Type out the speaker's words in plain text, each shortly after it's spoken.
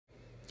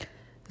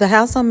The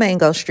House on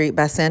Mango Street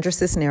by Sandra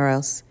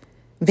Cisneros.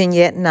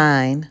 Vignette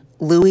 9.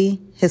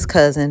 Louie, his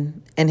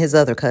cousin, and his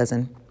other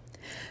cousin.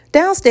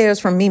 Downstairs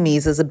from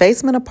Mimi's is a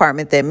basement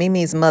apartment that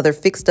Mimi's mother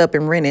fixed up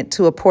and rented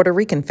to a Puerto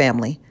Rican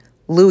family,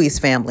 Louie's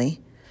family.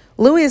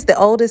 Louie is the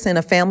oldest in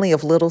a family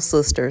of little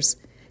sisters.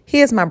 He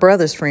is my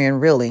brother's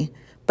friend, really,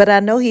 but I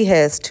know he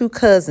has two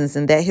cousins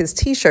and that his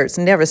t-shirts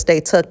never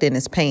stay tucked in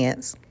his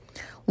pants.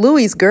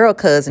 Louie's girl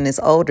cousin is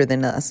older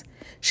than us.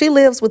 She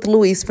lives with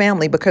Louie's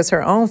family because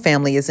her own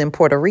family is in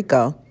Puerto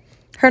Rico.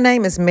 Her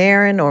name is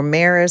Marin or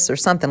Maris or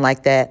something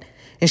like that,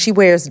 and she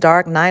wears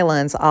dark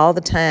nylons all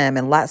the time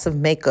and lots of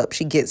makeup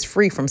she gets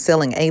free from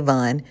selling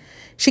Avon.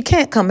 She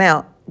can't come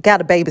out,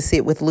 gotta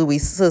babysit with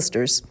Louie's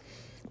sisters.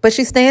 But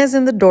she stands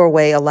in the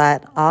doorway a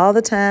lot, all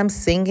the time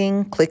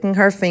singing, clicking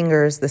her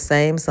fingers, the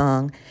same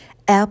song.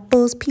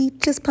 Apples,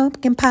 peaches,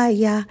 pumpkin pie,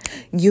 yeah.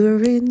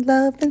 You're in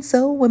love and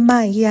so am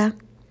I, yeah.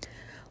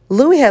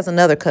 Louie has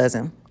another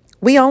cousin.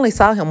 We only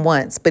saw him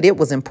once, but it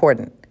was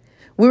important.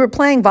 We were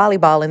playing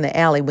volleyball in the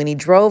alley when he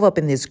drove up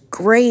in this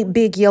great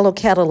big yellow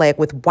Cadillac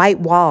with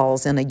white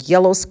walls and a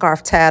yellow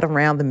scarf tied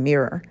around the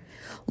mirror.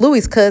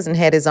 Louie's cousin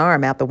had his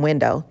arm out the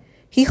window.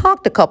 He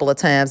honked a couple of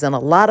times and a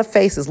lot of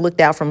faces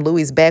looked out from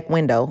Louie's back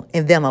window,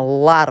 and then a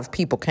lot of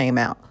people came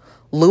out.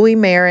 Louie,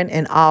 Marin,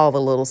 and all the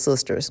little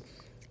sisters.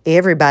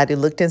 Everybody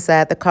looked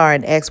inside the car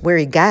and asked where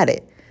he got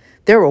it.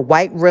 There were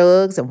white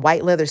rugs and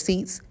white leather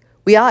seats.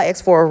 We all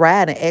asked for a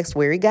ride and asked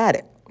where he got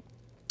it.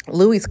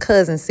 Louie's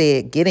cousin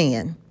said, "Get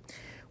in."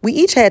 We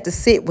each had to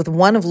sit with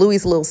one of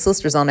Louie's little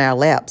sisters on our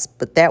laps,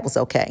 but that was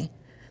okay.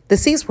 The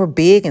seats were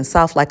big and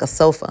soft like a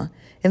sofa,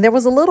 and there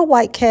was a little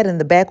white cat in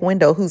the back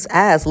window whose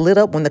eyes lit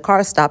up when the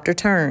car stopped or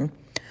turned.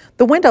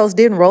 The windows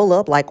didn't roll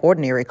up like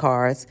ordinary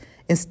cars.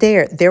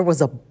 Instead, there was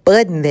a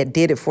button that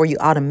did it for you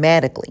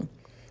automatically.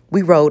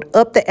 We rode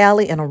up the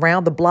alley and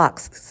around the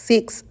blocks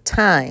 6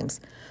 times.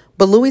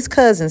 But Louie's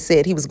cousin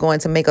said he was going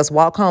to make us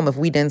walk home if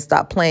we didn't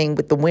stop playing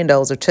with the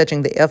windows or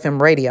touching the FM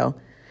radio.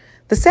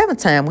 The 7th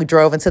time we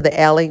drove into the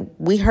alley,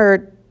 we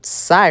heard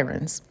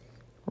sirens.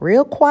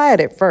 Real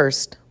quiet at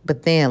first,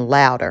 but then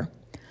louder.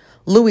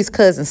 Louie's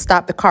cousin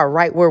stopped the car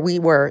right where we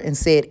were and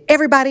said,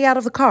 "Everybody out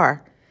of the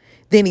car."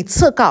 Then he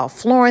took off,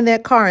 flooring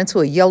that car into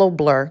a yellow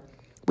blur.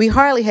 We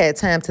hardly had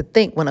time to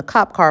think when a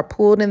cop car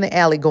pulled in the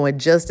alley going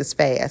just as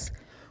fast.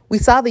 We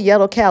saw the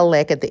yellow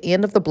Cadillac at the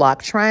end of the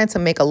block trying to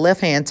make a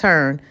left-hand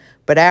turn,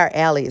 but our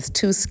alley is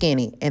too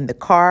skinny, and the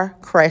car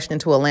crashed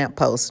into a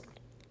lamppost.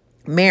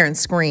 Marin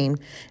screamed,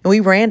 and we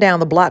ran down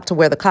the block to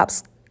where the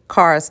cops'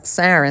 car's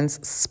sirens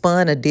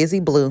spun a dizzy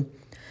blue.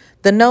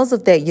 The nose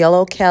of that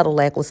yellow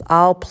Cadillac was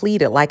all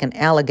pleated like an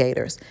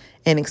alligator's,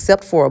 and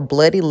except for a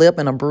bloody lip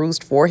and a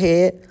bruised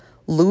forehead,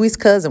 Louie's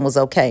cousin was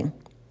okay.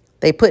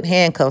 They put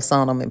handcuffs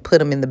on him and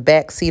put him in the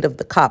back seat of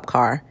the cop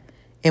car,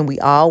 and we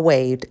all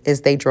waved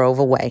as they drove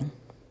away.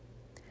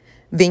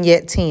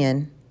 Vignette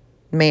 10.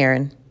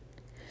 Marin.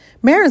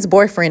 Marin's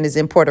boyfriend is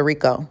in Puerto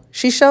Rico.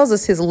 She shows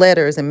us his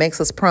letters and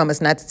makes us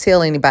promise not to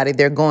tell anybody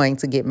they're going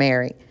to get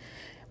married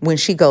when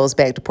she goes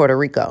back to Puerto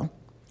Rico.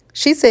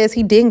 She says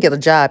he didn't get a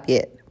job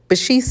yet, but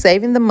she's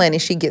saving the money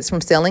she gets from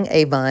selling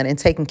Avon and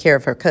taking care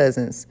of her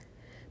cousins.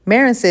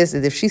 Marin says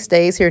that if she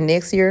stays here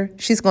next year,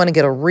 she's going to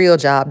get a real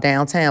job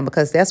downtown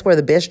because that's where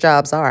the best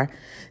jobs are,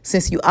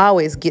 since you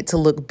always get to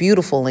look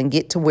beautiful and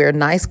get to wear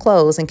nice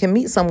clothes and can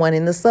meet someone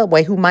in the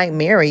subway who might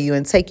marry you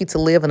and take you to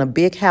live in a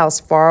big house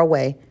far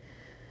away.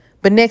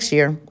 But next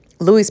year,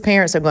 Louie's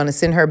parents are going to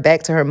send her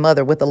back to her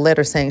mother with a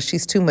letter saying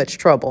she's too much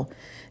trouble.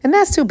 And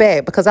that's too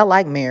bad because I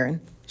like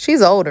Marin.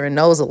 She's older and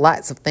knows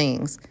lots of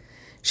things.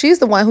 She's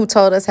the one who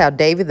told us how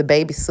Davy, the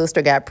baby's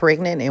sister, got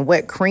pregnant and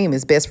what cream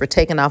is best for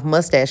taking off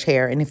mustache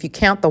hair. And if you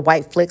count the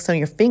white flecks on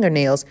your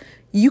fingernails,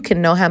 you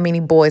can know how many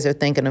boys are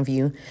thinking of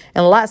you.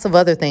 And lots of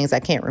other things I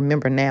can't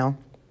remember now.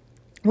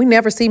 We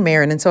never see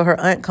Marin until her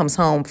aunt comes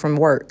home from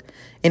work.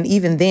 And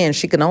even then,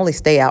 she can only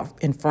stay out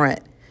in front.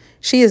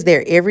 She is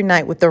there every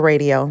night with the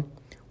radio.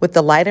 When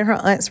the light in her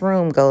aunt's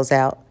room goes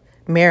out,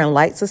 Marin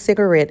lights a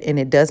cigarette, and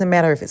it doesn't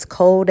matter if it's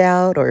cold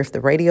out or if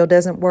the radio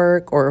doesn't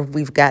work or if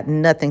we've got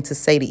nothing to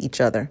say to each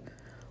other.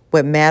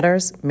 What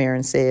matters,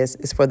 Marin says,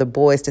 is for the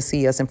boys to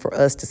see us and for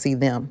us to see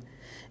them.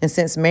 And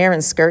since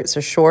Marin's skirts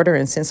are shorter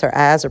and since her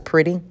eyes are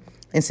pretty,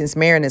 and since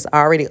Marin is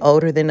already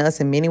older than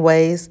us in many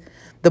ways,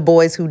 the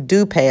boys who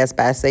do pass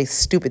by say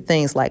stupid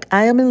things like,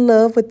 "I am in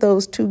love with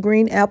those 2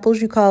 green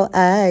apples you call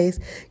eyes.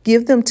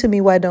 Give them to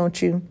me, why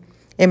don't you?"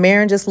 And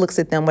Marin just looks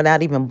at them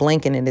without even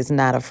blinking and is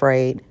not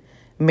afraid.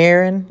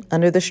 Marin,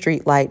 under the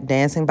streetlight,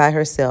 dancing by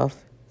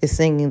herself, is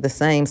singing the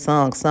same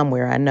song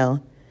somewhere, I know,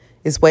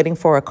 is waiting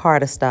for a car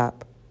to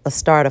stop, a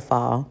star to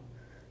fall,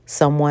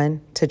 someone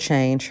to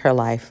change her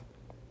life.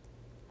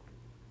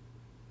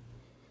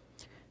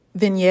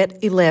 Vignette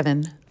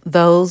 11.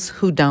 Those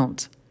who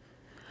don't.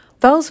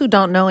 Those who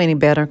don't know any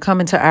better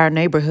come into our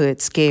neighborhood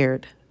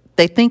scared.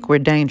 They think we're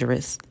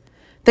dangerous.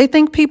 They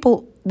think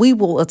we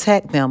will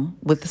attack them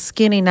with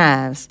skinny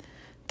knives.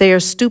 They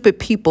are stupid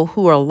people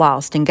who are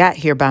lost and got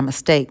here by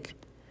mistake.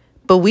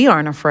 But we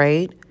aren't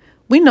afraid.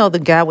 We know the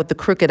guy with the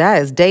crooked eye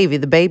is Davy,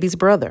 the baby's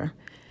brother.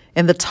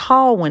 And the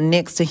tall one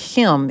next to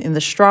him in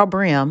the straw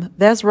brim,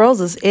 that's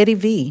Rosa's Eddie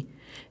V.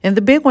 And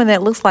the big one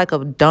that looks like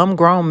a dumb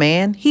grown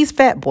man, he's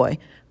Fat Boy,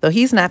 though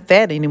he's not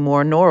fat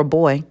anymore, nor a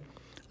boy.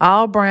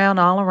 All brown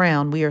all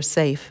around, we are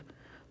safe.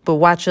 But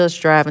watch us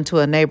drive into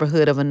a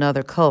neighborhood of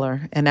another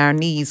color, and our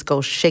knees go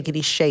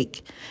shakety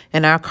shake,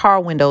 and our car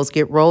windows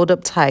get rolled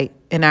up tight,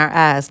 and our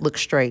eyes look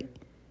straight.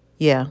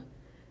 Yeah,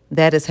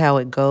 that is how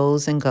it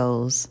goes and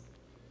goes.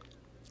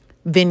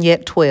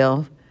 Vignette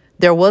 12.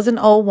 There was an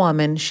old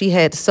woman. She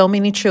had so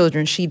many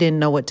children she didn't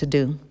know what to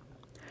do.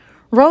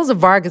 Rosa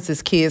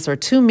Vargas's kids are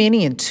too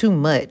many and too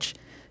much.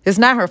 It's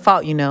not her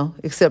fault, you know,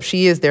 except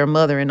she is their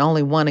mother and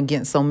only one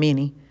against so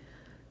many.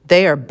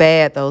 They are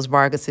bad, those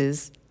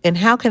Vargases. And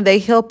how can they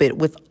help it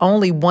with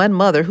only one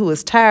mother who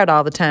is tired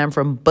all the time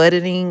from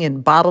butting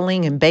and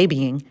bottling and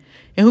babying,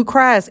 and who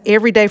cries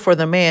every day for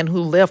the man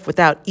who left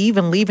without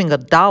even leaving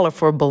 $1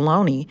 for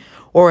bologna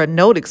or a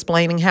note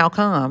explaining how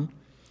come?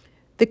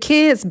 The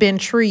kids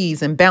bend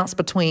trees and bounce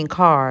between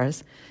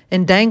cars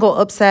and dangle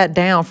upside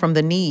down from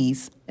the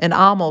knees and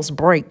almost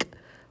break,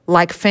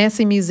 like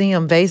fancy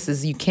museum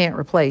vases you can't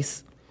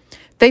replace.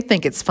 They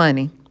think it's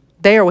funny.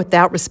 They are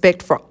without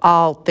respect for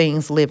all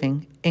things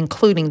living,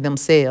 including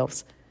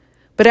themselves.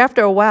 But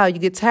after a while, you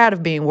get tired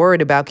of being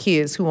worried about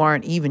kids who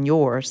aren't even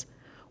yours.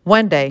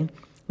 One day,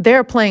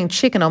 they're playing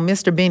chicken on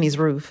Mr. Benny's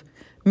roof.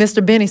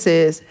 Mr. Benny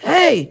says,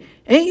 "Hey,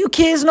 ain't you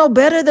kids no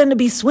better than to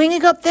be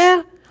swinging up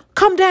there?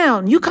 Come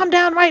down. You come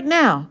down right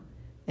now."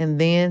 And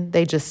then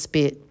they just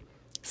spit.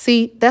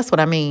 See, that's what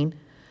I mean.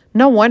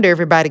 No wonder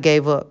everybody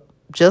gave up.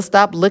 Just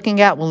stopped looking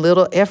out when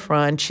little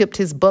Ephron chipped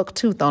his buck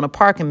tooth on a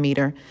parking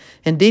meter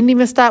and didn't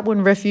even stop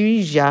when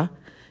Refugia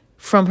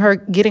from her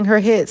getting her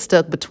head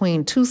stuck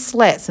between two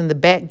slats in the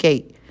back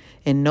gate.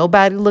 And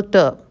nobody looked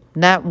up,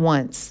 not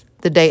once,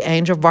 the day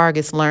Angel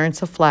Vargas learned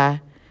to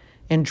fly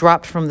and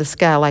dropped from the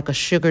sky like a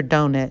sugar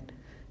donut,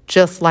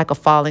 just like a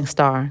falling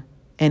star,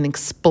 and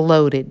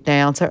exploded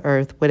down to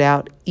earth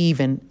without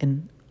even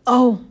an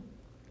oh.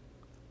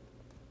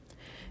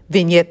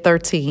 Vignette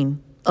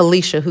 13,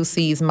 Alicia who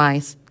sees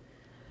mice.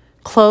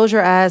 Close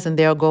your eyes and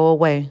they'll go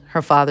away,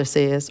 her father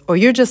says, or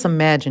you're just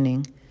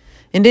imagining.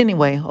 And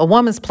anyway, a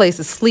woman's place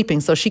is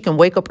sleeping so she can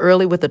wake up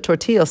early with a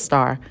tortilla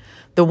star,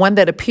 the one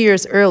that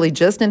appears early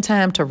just in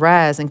time to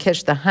rise and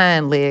catch the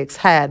hind legs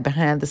hide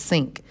behind the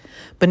sink,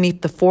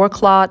 beneath the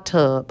four-clawed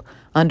tub,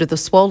 under the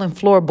swollen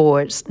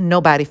floorboards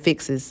nobody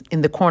fixes,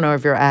 in the corner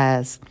of your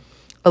eyes.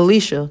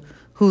 Alicia,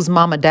 whose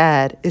mama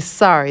died, is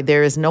sorry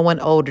there is no one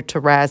older to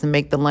rise and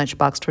make the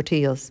lunchbox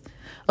tortillas.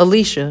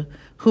 Alicia,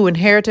 who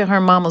inherited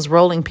her mama's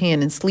rolling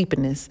pin and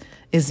sleepiness,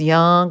 is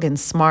young and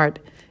smart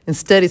and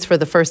studies for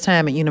the first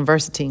time at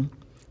university.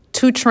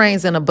 2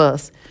 trains and a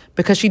bus,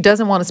 because she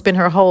doesn't want to spend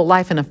her whole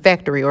life in a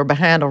factory or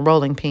behind a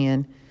rolling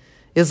pin.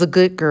 Is a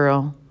good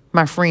girl,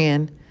 my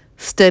friend,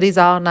 studies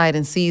all night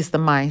and sees the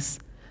mice,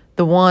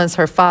 the ones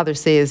her father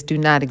says do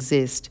not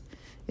exist,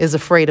 is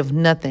afraid of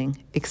nothing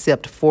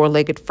except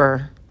 4-legged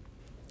fur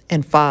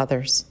and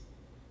fathers.